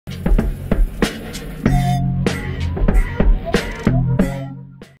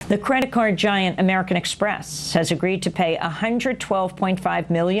The credit card giant American Express has agreed to pay $112.5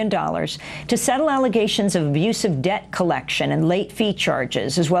 million to settle allegations of abusive debt collection and late fee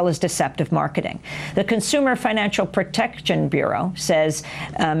charges, as well as deceptive marketing. The Consumer Financial Protection Bureau says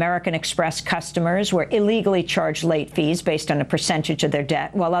American Express customers were illegally charged late fees based on a percentage of their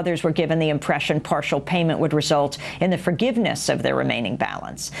debt, while others were given the impression partial payment would result in the forgiveness of their remaining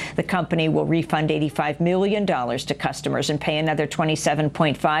balance. The company will refund $85 million to customers and pay another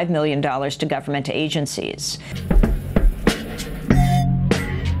 $27.5 million to government agencies.